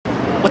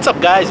What's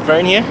up guys,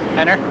 Vern here,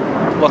 Henner.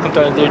 Welcome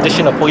to another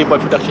edition of Pogiboy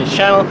Productions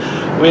channel.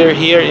 We're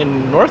here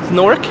in North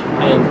Newark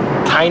in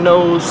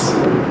Taino's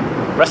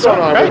restaurant, What's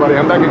going on, everybody?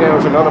 I'm back again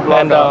with another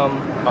vlog. And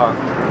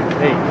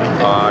hey,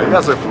 you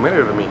guys are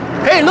familiar to me.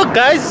 hey, look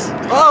guys!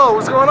 Oh,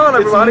 what's going on,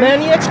 everybody? It's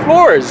Manny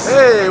Explores.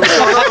 Hey, what's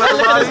going on,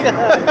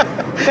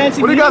 everybody?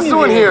 Fancy What are you guys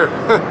doing here?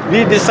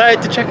 We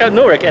decided to check out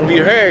Newark, and we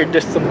heard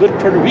there's some good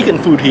Puerto Rican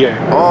food here.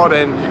 Oh,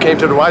 then you came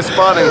to the right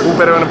spot, and who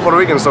better than a Puerto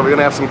Rican? So we're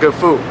gonna have some good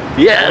food.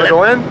 Yeah, Wanna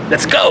go in?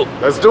 Let's go.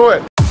 Let's do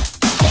it.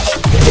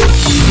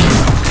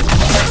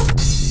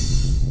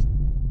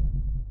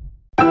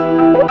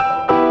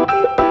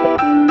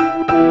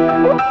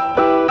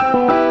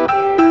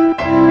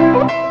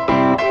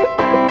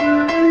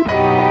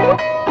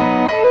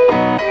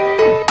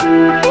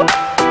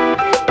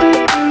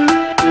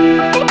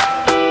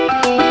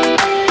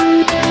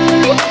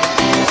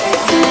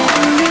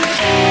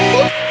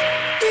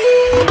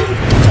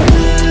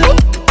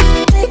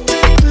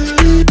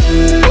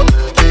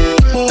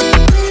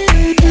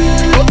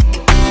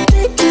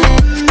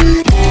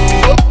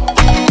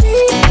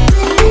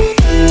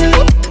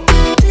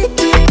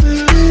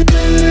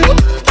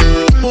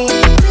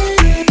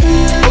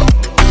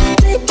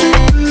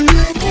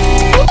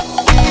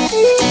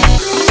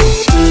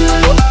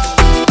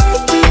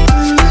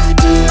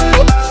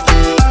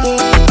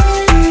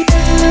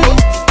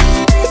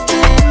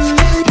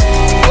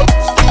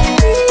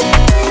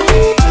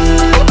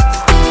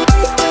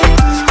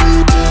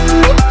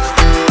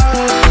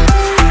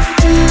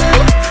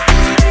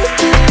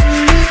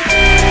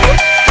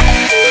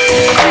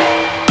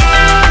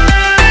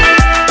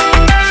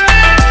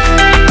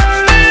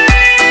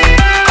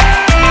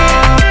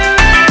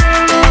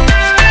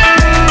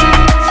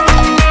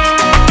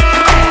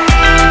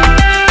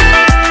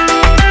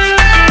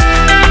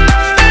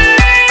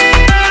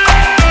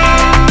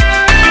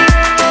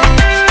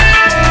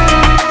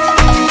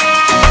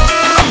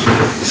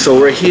 So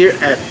we're here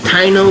at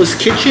Taino's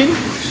Kitchen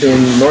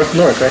in North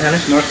Newark, right Hannah?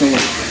 North Newark.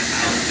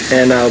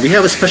 And we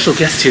have a special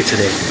guest here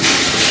today.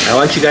 I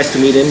want you guys to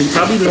meet him. You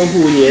probably know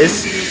who he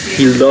is.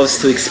 He loves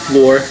to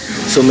explore,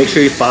 so make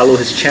sure you follow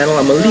his channel.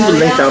 I'm gonna leave a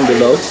link down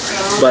below.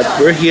 But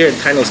we're here at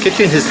Taino's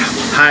Kitchen. His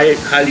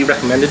highly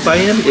recommended by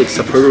him. It's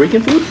a Puerto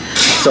Rican food.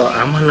 So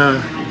I'm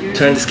gonna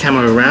turn this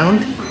camera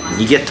around.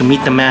 You get to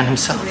meet the man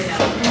himself.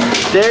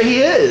 There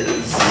he is.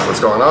 What's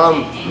going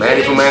on?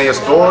 Manny from Manny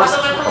Explores.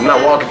 I'm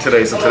not walking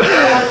today, so today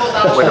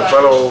I'm with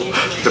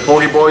the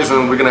Pogiboys,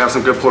 and we're gonna have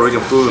some good Puerto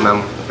Rican food, and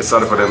I'm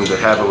excited for them to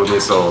have it with me,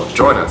 so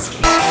join us.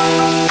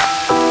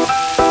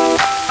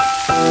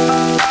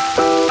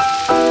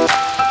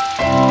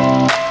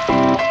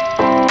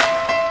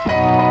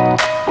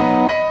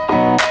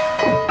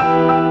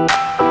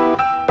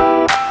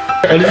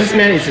 And this is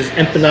man, it says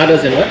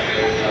empanadas and what?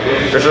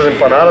 This is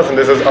empanadas, and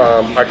this is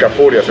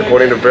alcapurrias.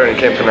 According to Vern, you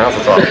can't pronounce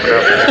it, so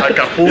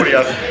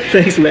alcapurrias.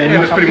 Thanks man.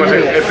 And it's pretty much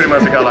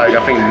got like,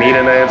 I think, meat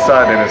in the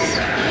inside, and it's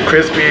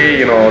crispy.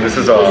 You know, this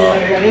is a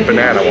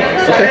banana one.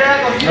 Okay.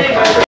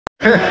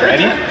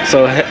 Ready?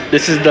 So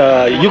this is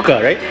the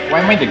yuca, right? Why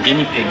am I the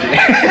guinea pig?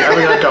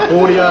 Having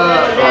alcapurria,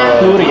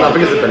 I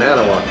think it's a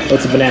banana one. Oh,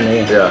 it's a banana,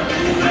 yeah. Yeah.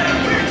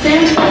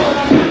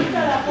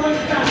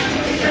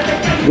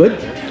 Good?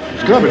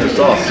 It's good with the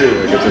sauce too,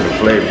 it gives it the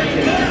flavor.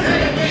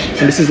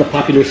 And this is a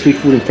popular street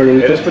food in Puerto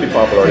Rico? It is pretty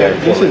popular here in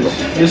Puerto Rico.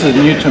 This is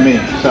new to me,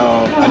 so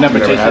I never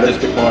tasted this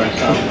before.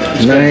 So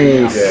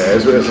Nice. Yeah,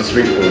 it's a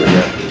street food,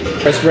 yeah.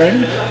 First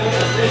bread?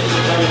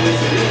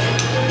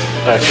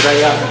 Should I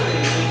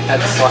add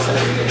the sauce in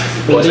it?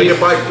 Well, take a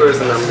bite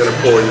first, and I'm gonna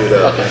pour you the...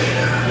 Okay.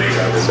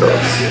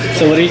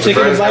 So what are you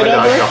taking a bite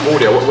of, bro?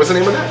 Alcapurria. What's the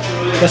name of that?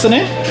 What's the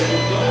name?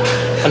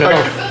 I don't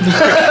know.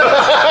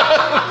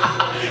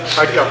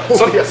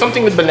 Alcapurria.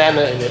 Something with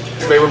banana in it.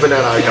 It's made with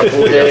banana,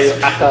 alcapurria.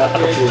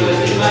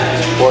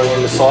 Alcapurria. Pouring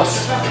in the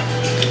sauce.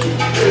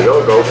 There you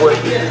go, go for it.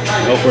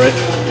 Go for it.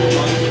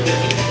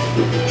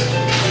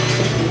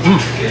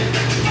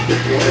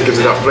 It gives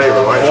it that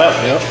flavor, right?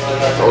 Yep.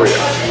 Oh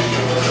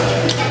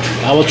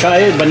yeah. I will try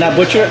it, but not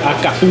butcher.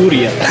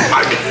 Alcapurria.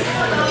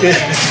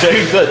 It's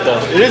very good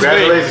though. It is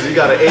very. Congratulations, you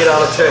got an 8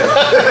 out of 10.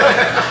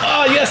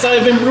 Oh yes, I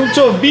have improved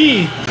to a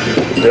B.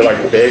 They're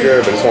like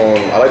bigger, but this one,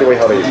 I like the way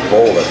how they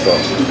roll that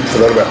stuff. It's a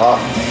little bit hot.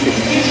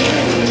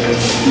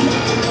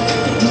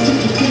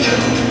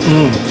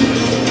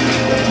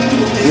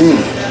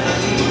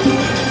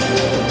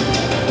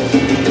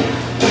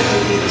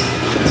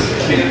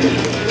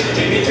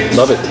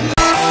 Love it.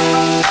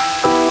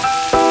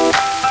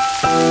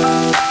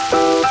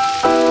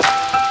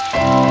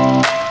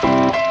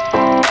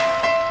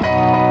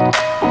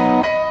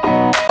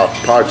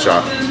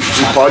 Pacha.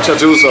 Pacha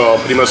too is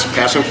pretty much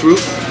passion fruit.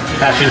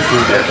 Passion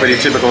fruit. Yeah, pretty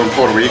typical in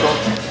Puerto Rico.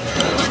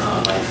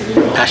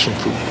 Passion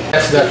fruit.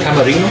 That's the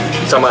tamarino?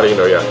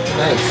 Tamarino, yeah.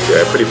 Nice.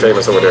 Yeah, pretty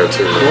famous over there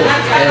too. Cool.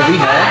 And we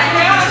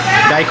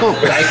have Diet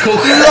Coke. Diet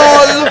Coke.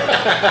 LOL!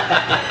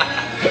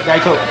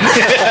 Diet Coke.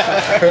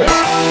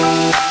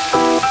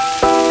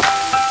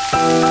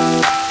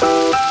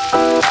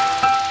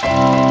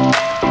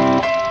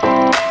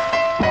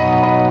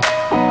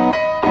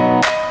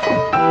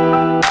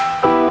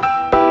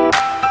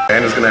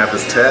 gonna have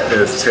his taste.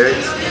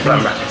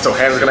 So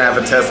Henry's gonna have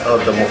a test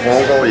of the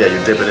mofongo. Yeah, you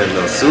dip it in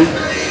the soup.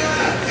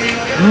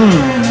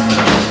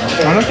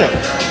 I like that.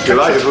 You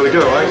like it? It's really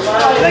good, right?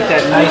 I like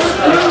that nice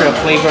extra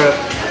flavor.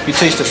 You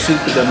taste the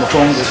soup with the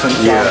mofongo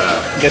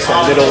and gets a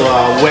little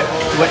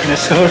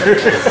wetness over.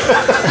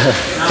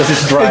 Because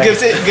it's dry. It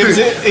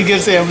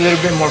gives it a little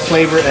bit more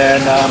flavor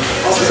and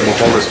Since the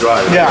mofongo is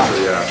dry. Yeah. So,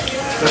 yeah.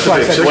 that's why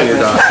I said chicken you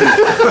wetness. got.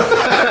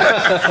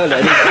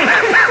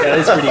 That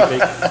is pretty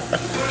big.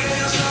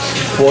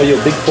 Pollo,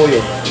 big pollo.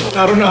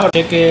 I don't know how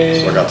chicken.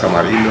 So I got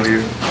tamarino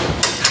here.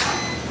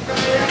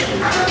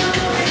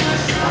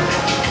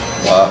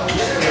 Wow.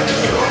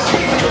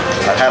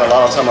 I had a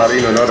lot of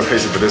tamarino in other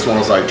places, but this one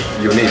was like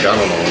unique. I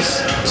don't know.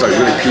 It's like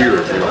really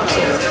pure, you know.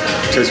 So it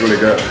tastes really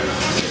good.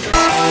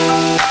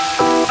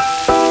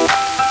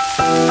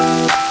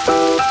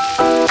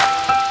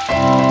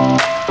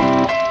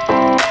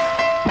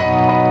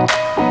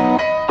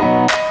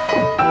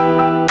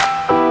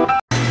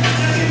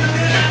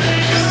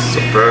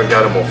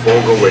 Got a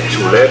mofongo with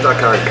chuleta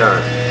can.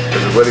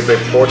 It's a really big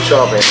pork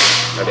chop, and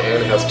at the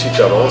end it has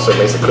chicharron, so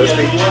it makes it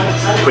crispy.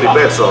 Pretty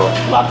big, so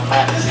A lot of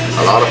fat.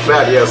 a lot of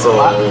fat, yeah. So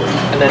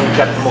And then you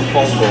got the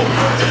mofongo.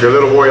 if you're a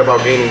little worried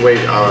about gaining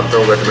weight, I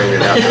don't recommend you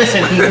have this.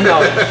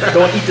 No,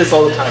 don't eat this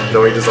all the time.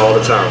 Don't eat this all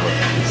the time.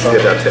 Just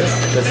get that test.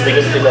 Let's dig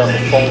into the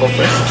mofongo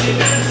first.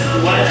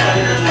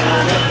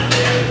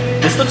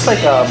 This looks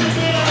like a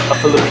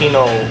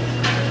Filipino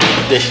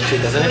dish too,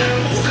 doesn't it?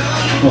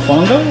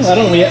 Mofongo?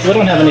 We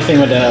don't have anything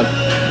with a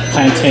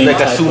plantain. Like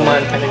a type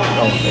suman of- kind of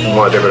thing. Oh, You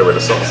want to dip it with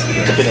the sauce.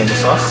 dip it in the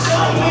sauce.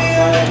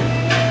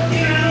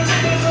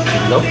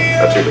 Nope.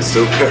 That's with the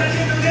soup.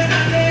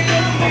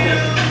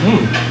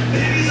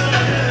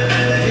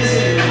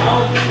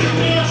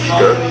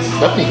 Good.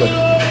 Definitely good.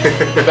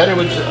 better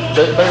with The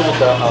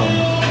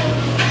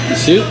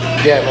soup?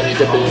 yeah, when you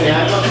dip it in.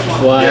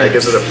 Why? Yeah, it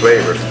gives it a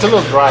flavor. It's a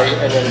little dry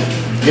and then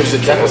gives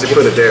it Once you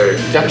put it there, you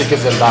definitely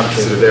gives it a lot of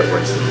see the flavor.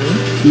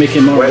 difference. Make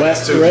it more wet,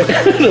 Wetness too. right?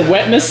 The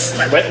wetness.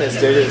 Wetness,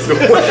 there it is.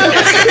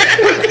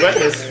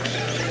 Wetness.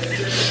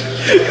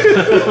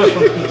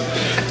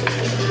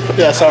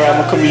 Yeah, sorry,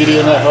 I'm a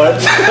comedian at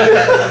heart.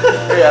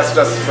 Yeah, that's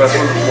what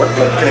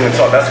getting and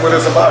talk. That's what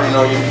it's about, you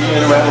know. You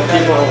interact with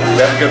people,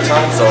 we have a good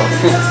time, so.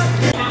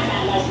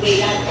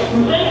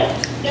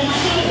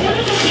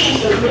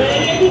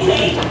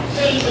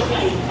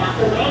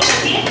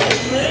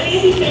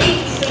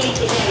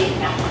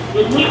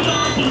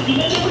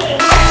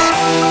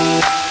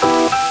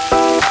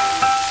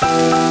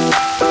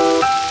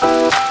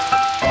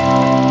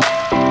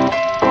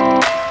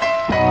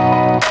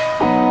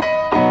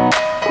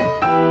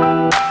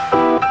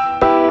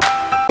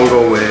 We'll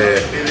go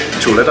with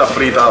chuleta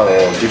frita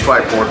or deep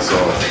fried pork, so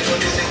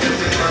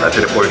I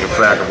did the Puerto Rican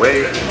flag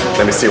away.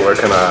 Let me see where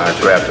can I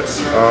grab this.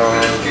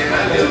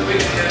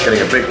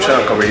 Getting a big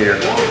chunk over here.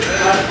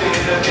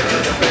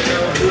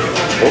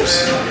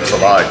 Oops, it's a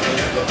lie.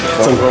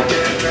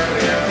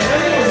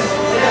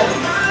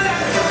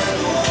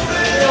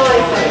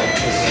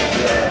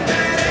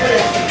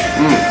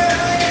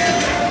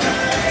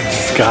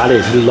 Got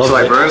it. Love So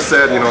like it. Vern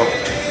said, you know,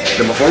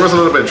 the mofongo's a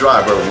little bit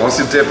dry, but once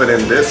you dip it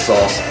in this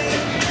sauce,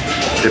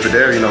 dip it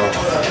there, you know,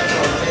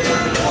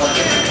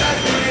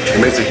 it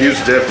makes a huge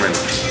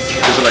difference.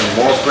 It gives it like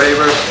more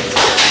flavor,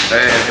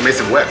 and it makes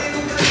it wet.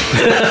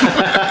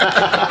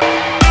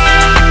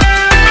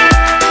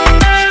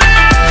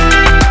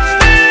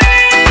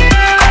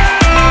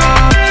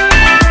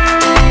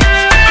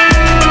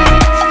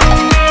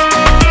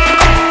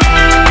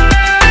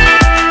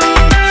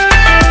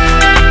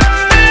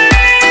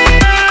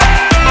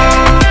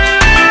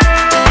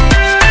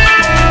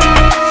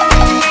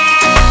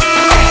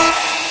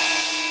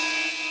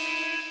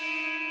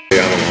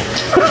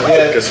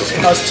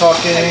 Us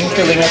talking,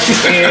 filling up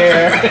the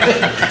air.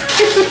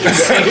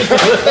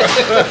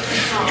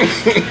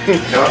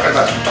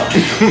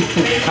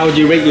 How would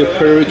you rate your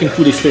Puerto Rican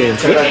food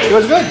experience? It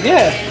was good,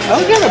 yeah. I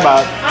would give it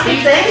about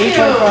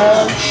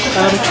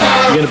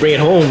 8.5. You're gonna bring it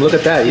home. Look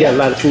at that. You got a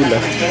lot of food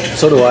left.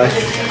 So do I.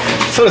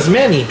 So does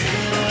Manny.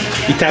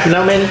 You tapping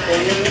out, Manny?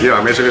 Yeah,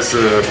 I mentioned this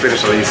to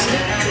finish at least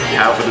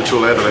half of the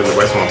chuleta, and the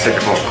rest one I'll take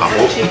it home.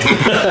 I'm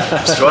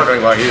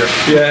struggling right here.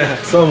 Yeah,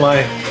 so am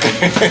I.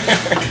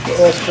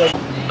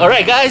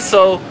 Alright guys,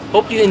 so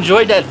hope you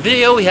enjoyed that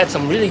video. We had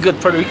some really good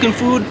Puerto Rican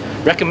food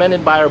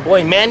recommended by our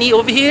boy Manny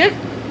over here.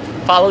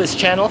 Follow his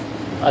channel.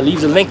 I'll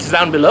leave the links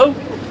down below.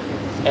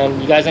 And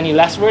you guys, any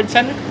last words,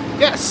 Henry?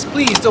 Yes,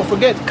 please don't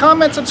forget,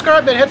 comment,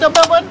 subscribe, and hit the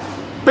bell button.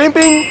 Bing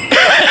bing!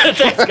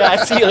 Thanks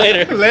guys, see you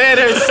later.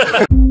 Later.